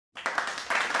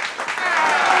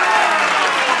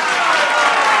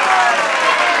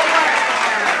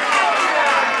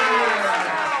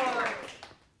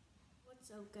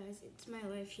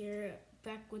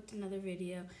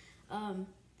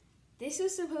This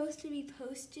was supposed to be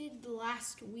posted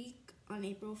last week on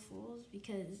April Fool's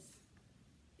because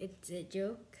it's a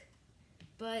joke.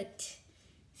 But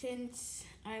since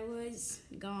I was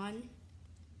gone,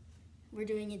 we're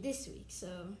doing it this week.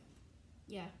 So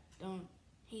yeah, don't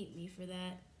hate me for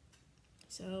that.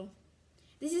 So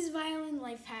this is Violin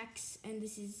Life Hacks, and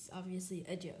this is obviously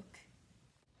a joke.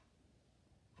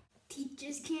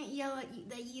 Teachers can't yell at you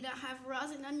that you don't have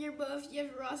rosin on your bow if you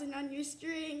have rosin on your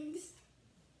strings.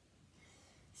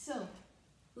 So,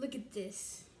 look at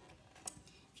this.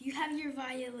 If you have your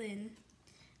violin,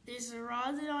 there's a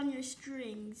rosin on your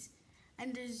strings,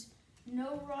 and there's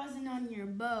no rosin on your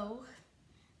bow.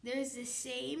 There's the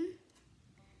same.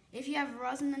 If you have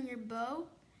rosin on your bow,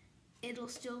 it'll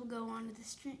still go onto the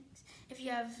strings. If you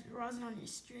have rosin on your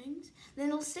strings, then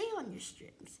it'll stay on your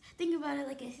strings. Think about it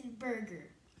like a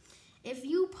burger. If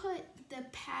you put the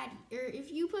patty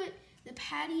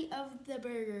of the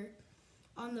burger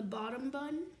on the bottom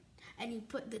bun and you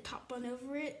put the top bun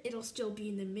over it, it'll still be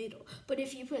in the middle. But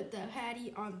if you put the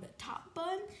patty on the top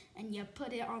bun and you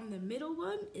put it on the middle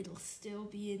one, it'll still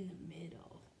be in the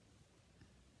middle.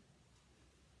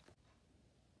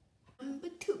 Number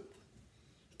 2,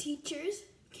 teachers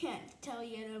can't tell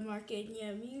you to mark in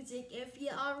your music if you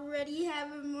already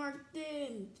have it marked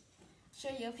in. Show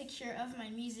you a picture of my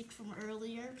music from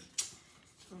earlier.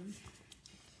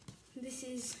 This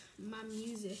is my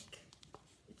music.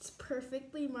 It's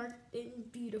perfectly marked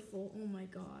and beautiful. Oh my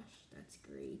gosh, that's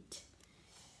great.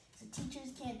 So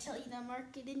teachers can't tell you to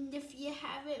mark it in if you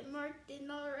have it marked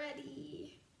in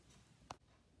already.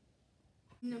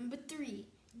 Number 3,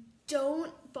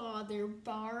 don't bother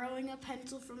borrowing a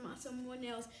pencil from someone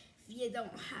else if you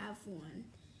don't have one.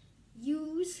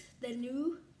 Use the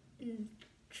new and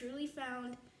truly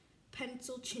found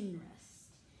pencil chin rest.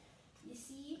 You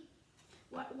see,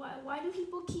 why do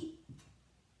people keep?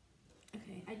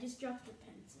 Okay, I just dropped the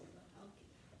pencil.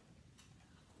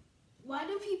 Why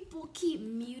do people keep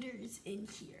muters in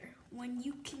here when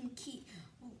you can keep?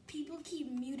 Well, people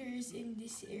keep muters in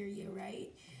this area, right?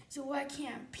 So why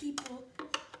can't people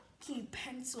keep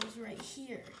pencils right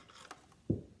here?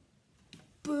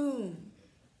 Boom.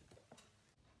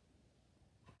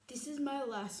 This is my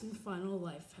last and final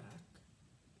life hack.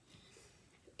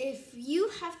 If you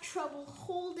have trouble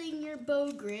holding your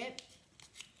bow grip,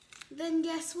 then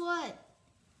guess what?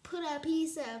 Put a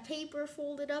piece of paper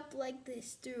folded up like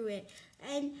this through it.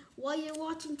 And while you're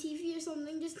watching TV or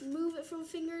something, just move it from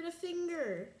finger to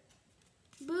finger.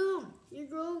 Boom! Your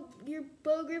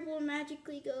bow grip will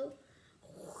magically go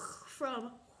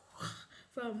from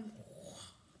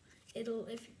it'll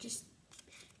if just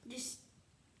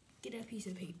get a piece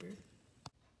of paper.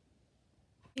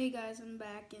 Hey guys, I'm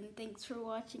back and thanks for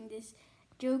watching this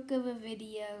joke of a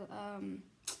video.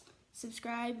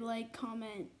 Subscribe, like,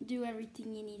 comment, do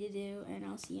everything you need to do, and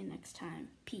I'll see you next time.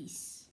 Peace.